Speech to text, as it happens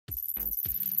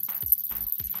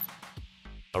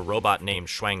A robot named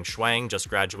Shuang Shuang just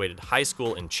graduated high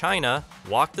school in China,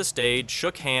 walked the stage,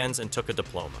 shook hands, and took a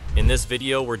diploma. In this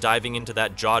video, we're diving into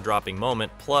that jaw-dropping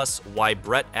moment, plus why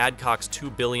Brett Adcock's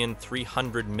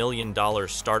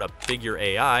 $2,300,000,000 startup Figure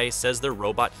AI says their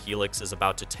robot Helix is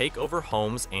about to take over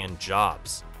homes and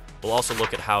jobs. We'll also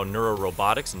look at how Neura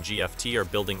Robotics and GFT are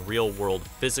building real-world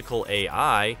physical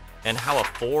AI, and how a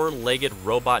four-legged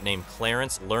robot named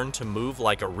Clarence learned to move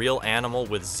like a real animal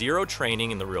with zero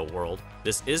training in the real world.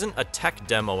 This isn't a tech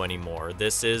demo anymore,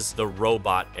 this is the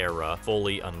robot era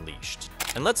fully unleashed.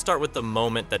 And let's start with the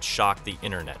moment that shocked the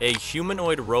internet. A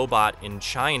humanoid robot in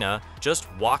China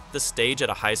just walked the stage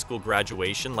at a high school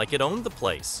graduation like it owned the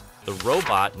place. The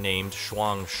robot, named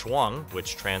Shuang Shuang,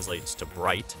 which translates to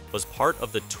bright, was part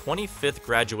of the 25th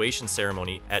graduation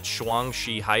ceremony at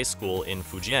Shuangxi High School in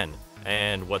Fujian.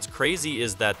 And what's crazy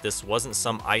is that this wasn't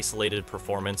some isolated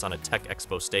performance on a tech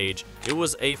expo stage. It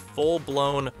was a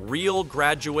full-blown, real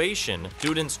graduation.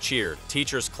 Students cheered,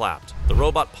 teachers clapped. The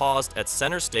robot paused at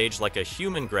center stage like a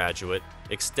human graduate,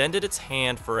 extended its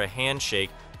hand for a handshake,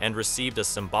 and received a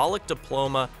symbolic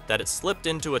diploma that it slipped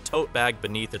into a tote bag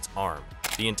beneath its arm.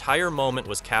 The entire moment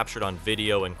was captured on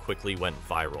video and quickly went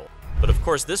viral. But of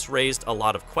course, this raised a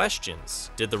lot of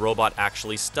questions. Did the robot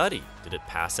actually study? Did it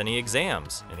pass any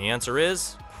exams? And the answer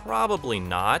is, probably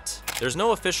not. There's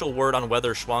no official word on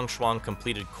whether Shuang Shuang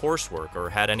completed coursework or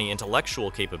had any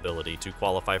intellectual capability to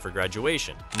qualify for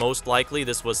graduation. Most likely,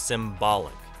 this was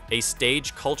symbolic. A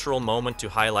stage cultural moment to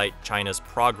highlight China's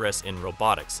progress in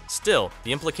robotics. Still,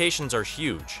 the implications are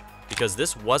huge, because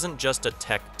this wasn't just a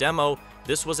tech demo,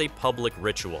 this was a public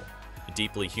ritual. A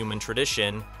deeply human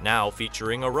tradition, now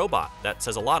featuring a robot. That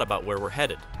says a lot about where we're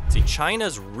headed. See,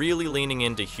 China's really leaning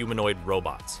into humanoid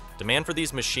robots. Demand for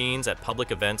these machines at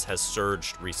public events has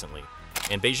surged recently,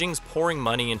 and Beijing's pouring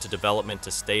money into development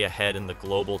to stay ahead in the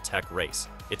global tech race.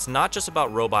 It's not just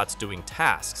about robots doing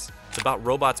tasks, it's about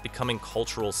robots becoming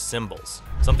cultural symbols.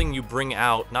 Something you bring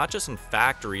out not just in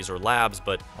factories or labs,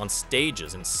 but on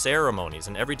stages and ceremonies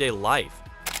and everyday life.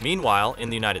 Meanwhile, in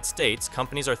the United States,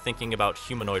 companies are thinking about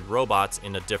humanoid robots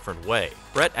in a different way.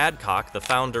 Brett Adcock, the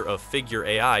founder of Figure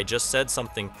AI, just said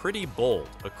something pretty bold.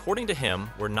 According to him,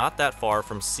 we're not that far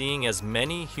from seeing as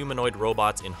many humanoid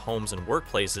robots in homes and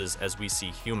workplaces as we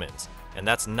see humans. And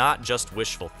that's not just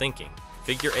wishful thinking.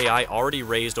 Figure AI already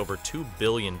raised over $2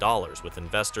 billion with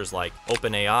investors like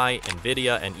OpenAI,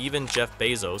 Nvidia, and even Jeff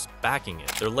Bezos backing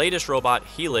it. Their latest robot,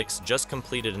 Helix, just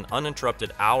completed an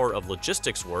uninterrupted hour of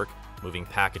logistics work, moving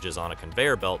packages on a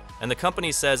conveyor belt, and the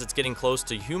company says it's getting close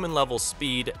to human-level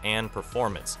speed and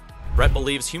performance. Brett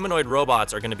believes humanoid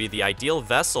robots are going to be the ideal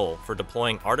vessel for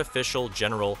deploying artificial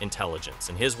general intelligence.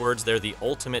 In his words, they're the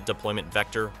ultimate deployment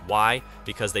vector. Why?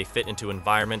 Because they fit into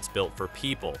environments built for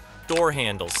people. Door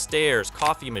handles, stairs,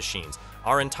 coffee machines.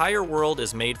 Our entire world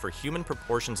is made for human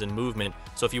proportions and movement,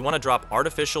 so if you want to drop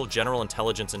artificial general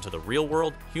intelligence into the real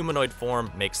world, humanoid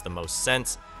form makes the most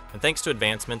sense. And thanks to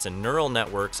advancements in neural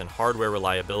networks and hardware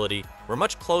reliability, we're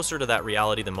much closer to that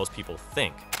reality than most people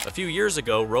think. A few years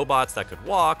ago, robots that could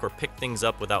walk or pick things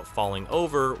up without falling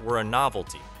over were a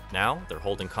novelty. Now, they're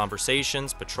holding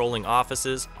conversations, patrolling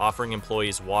offices, offering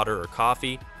employees water or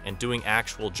coffee, and doing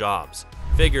actual jobs.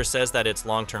 Figure says that its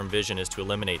long-term vision is to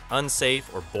eliminate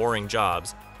unsafe or boring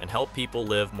jobs and help people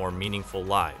live more meaningful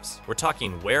lives. We're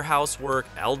talking warehouse work,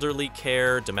 elderly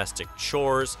care, domestic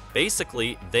chores.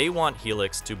 Basically, they want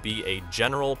Helix to be a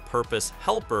general-purpose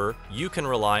helper you can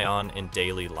rely on in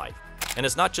daily life. And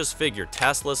it's not just Figure.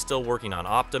 Tesla's still working on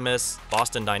Optimus,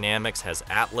 Boston Dynamics has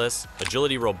Atlas,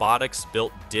 Agility Robotics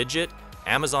built Digit,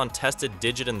 Amazon tested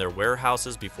Digit in their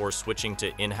warehouses before switching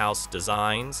to in-house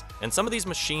designs, and some of these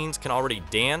machines can already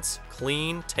dance,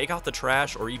 clean, take out the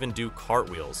trash, or even do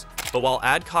cartwheels. But while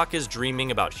Adcock is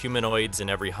dreaming about humanoids in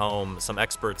every home, some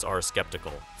experts are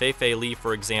skeptical. Fei Li,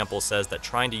 for example, says that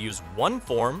trying to use one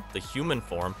form, the human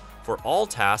form, for all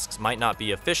tasks might not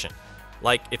be efficient.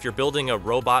 Like, if you're building a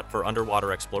robot for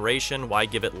underwater exploration, why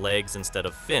give it legs instead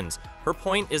of fins? Her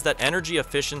point is that energy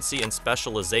efficiency and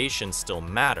specialization still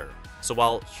matter. So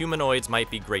while humanoids might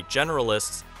be great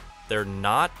generalists, they're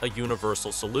not a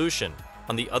universal solution.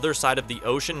 On the other side of the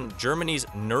ocean, Germany's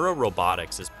Neura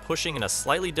Robotics is pushing in a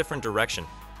slightly different direction,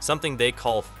 something they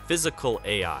call physical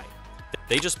AI.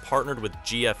 They just partnered with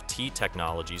GFT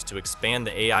technologies to expand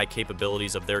the AI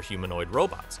capabilities of their humanoid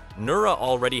robots. Neura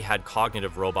already had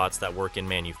cognitive robots that work in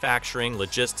manufacturing,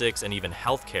 logistics, and even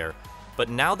healthcare, but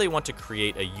now they want to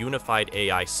create a unified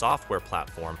AI software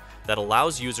platform that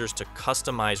allows users to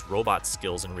customize robot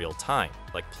skills in real time,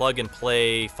 like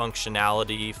plug-and-play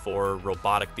functionality for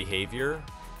robotic behavior.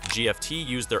 GFT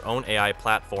used their own AI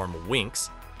platform, Winx,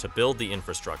 to build the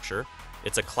infrastructure.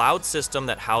 It's a cloud system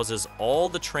that houses all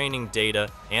the training data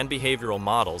and behavioral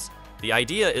models. The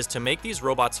idea is to make these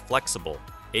robots flexible,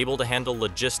 able to handle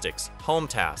logistics, home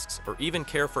tasks, or even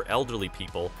care for elderly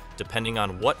people, depending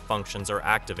on what functions are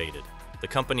activated. The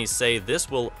companies say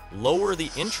this will lower the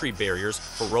entry barriers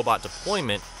for robot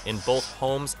deployment in both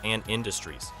homes and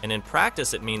industries. And in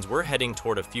practice, it means we're heading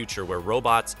toward a future where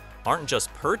robots aren't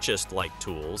just purchased like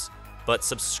tools, but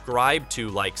subscribed to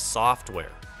like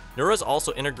software. Neura is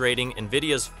also integrating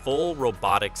Nvidia's full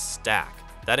robotics stack.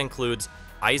 That includes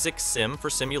Isaac Sim for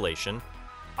simulation,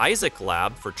 Isaac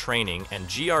Lab for training, and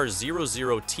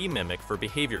GR00T Mimic for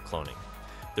behavior cloning.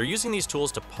 They're using these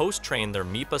tools to post-train their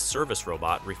MIPA service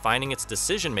robot, refining its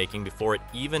decision-making before it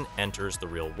even enters the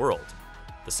real world.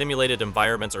 The simulated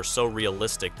environments are so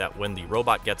realistic that when the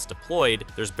robot gets deployed,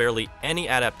 there's barely any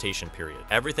adaptation period.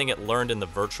 Everything it learned in the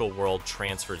virtual world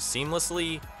transfers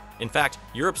seamlessly. In fact,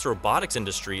 Europe's robotics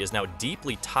industry is now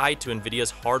deeply tied to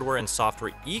Nvidia's hardware and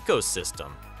software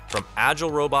ecosystem. From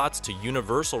agile robots to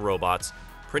universal robots,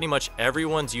 pretty much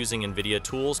everyone's using Nvidia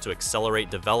tools to accelerate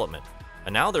development.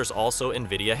 And now there's also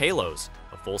Nvidia Halos,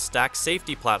 a full-stack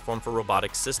safety platform for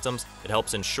robotic systems. It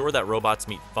helps ensure that robots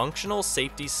meet functional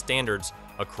safety standards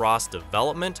across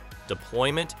development,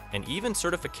 deployment, and even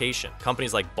certification.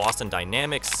 Companies like Boston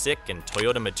Dynamics, SICK, and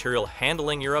Toyota Material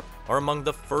Handling Europe are among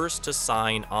the first to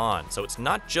sign on. So it's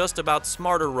not just about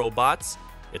smarter robots,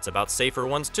 it's about safer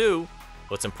ones too.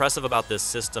 What's impressive about this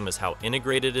system is how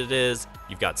integrated it is.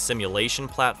 You've got simulation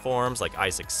platforms like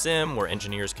Isaac Sim, where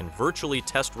engineers can virtually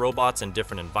test robots in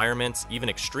different environments, even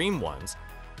extreme ones.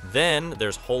 Then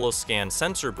there's Holoscan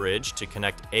Sensor Bridge to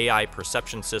connect AI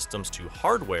perception systems to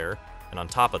hardware. And on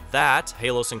top of that,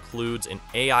 Halos includes an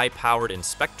AI-powered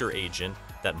inspector agent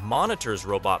that monitors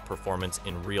robot performance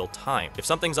in real time. If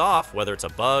something's off, whether it's a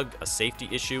bug, a safety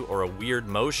issue, or a weird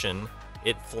motion,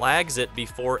 it flags it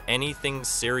before anything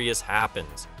serious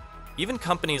happens. Even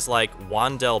companies like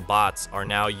Wandel Bots are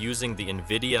now using the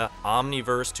Nvidia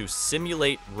Omniverse to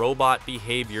simulate robot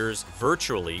behaviors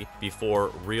virtually before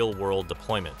real-world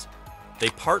deployment. They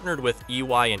partnered with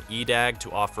EY and EDAG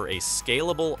to offer a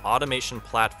scalable automation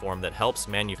platform that helps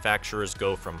manufacturers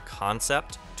go from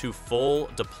concept to full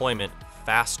deployment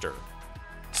faster.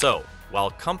 So,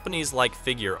 while companies like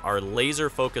Figure are laser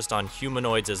focused on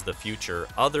humanoids as the future,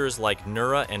 others like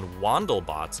Neura and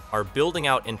Wandelbots are building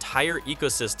out entire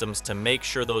ecosystems to make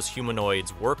sure those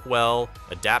humanoids work well,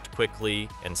 adapt quickly,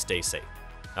 and stay safe.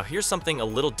 Now here's something a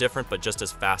little different but just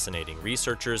as fascinating.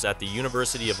 Researchers at the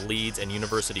University of Leeds and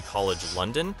University College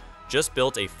London just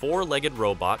built a four-legged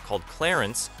robot called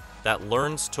Clarence that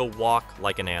learns to walk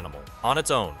like an animal on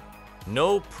its own.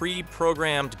 No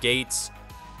pre-programmed gaits,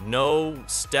 no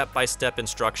step-by-step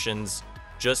instructions,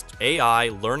 just AI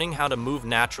learning how to move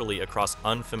naturally across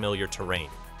unfamiliar terrain.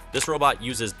 This robot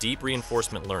uses deep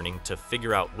reinforcement learning to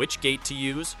figure out which gait to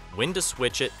use, when to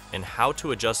switch it, and how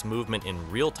to adjust movement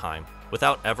in real time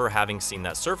without ever having seen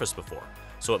that surface before.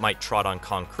 So it might trot on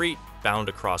concrete, bound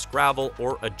across gravel,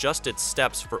 or adjust its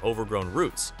steps for overgrown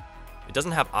roots. It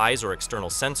doesn't have eyes or external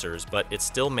sensors, but it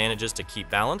still manages to keep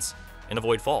balance and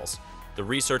avoid falls. The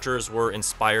researchers were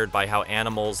inspired by how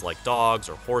animals like dogs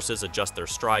or horses adjust their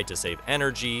stride to save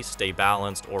energy, stay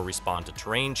balanced, or respond to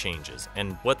terrain changes.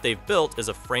 And what they've built is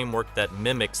a framework that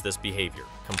mimics this behavior,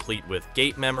 complete with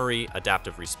gait memory,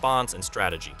 adaptive response, and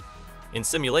strategy. In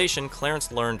simulation, Clarence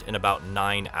learned in about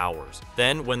 9 hours.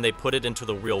 Then, when they put it into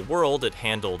the real world, it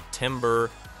handled timber,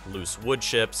 loose wood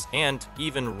chips, and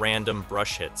even random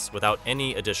brush hits without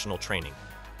any additional training.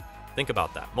 Think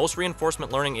about that. Most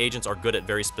reinforcement learning agents are good at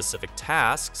very specific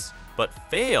tasks, but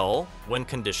fail when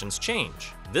conditions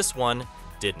change. This one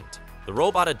didn't. The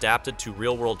robot adapted to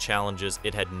real-world challenges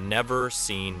it had never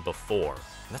seen before.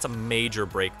 And that's a major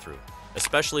breakthrough,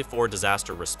 especially for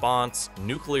disaster response,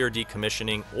 nuclear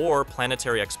decommissioning, or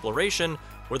planetary exploration,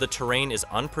 where the terrain is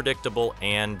unpredictable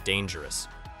and dangerous.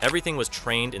 Everything was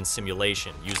trained in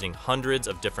simulation, using hundreds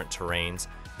of different terrains.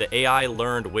 The AI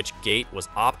learned which gait was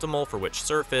optimal for which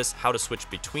surface, how to switch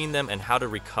between them, and how to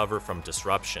recover from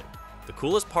disruption. The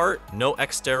coolest part? No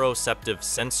exteroceptive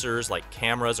sensors like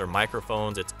cameras or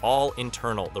microphones. It's all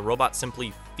internal. The robot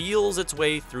simply feels its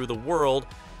way through the world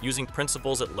using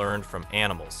principles it learned from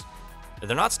animals. And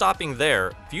they're not stopping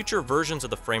there. Future versions of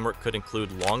the framework could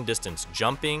include long-distance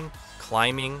jumping,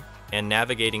 climbing, and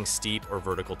navigating steep or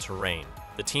vertical terrain.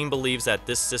 The team believes that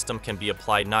this system can be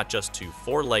applied not just to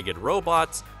four-legged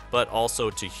robots, but also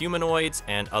to humanoids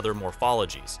and other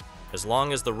morphologies. As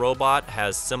long as the robot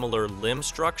has similar limb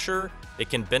structure, it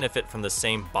can benefit from the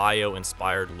same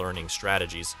bio-inspired learning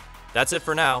strategies. That's it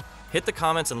for now. Hit the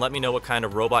comments and let me know what kind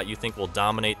of robot you think will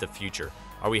dominate the future.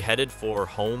 Are we headed for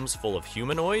homes full of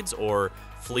humanoids or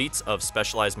fleets of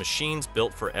specialized machines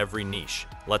built for every niche?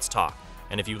 Let's talk.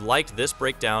 And if you liked this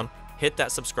breakdown, hit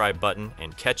that subscribe button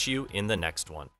and catch you in the next one.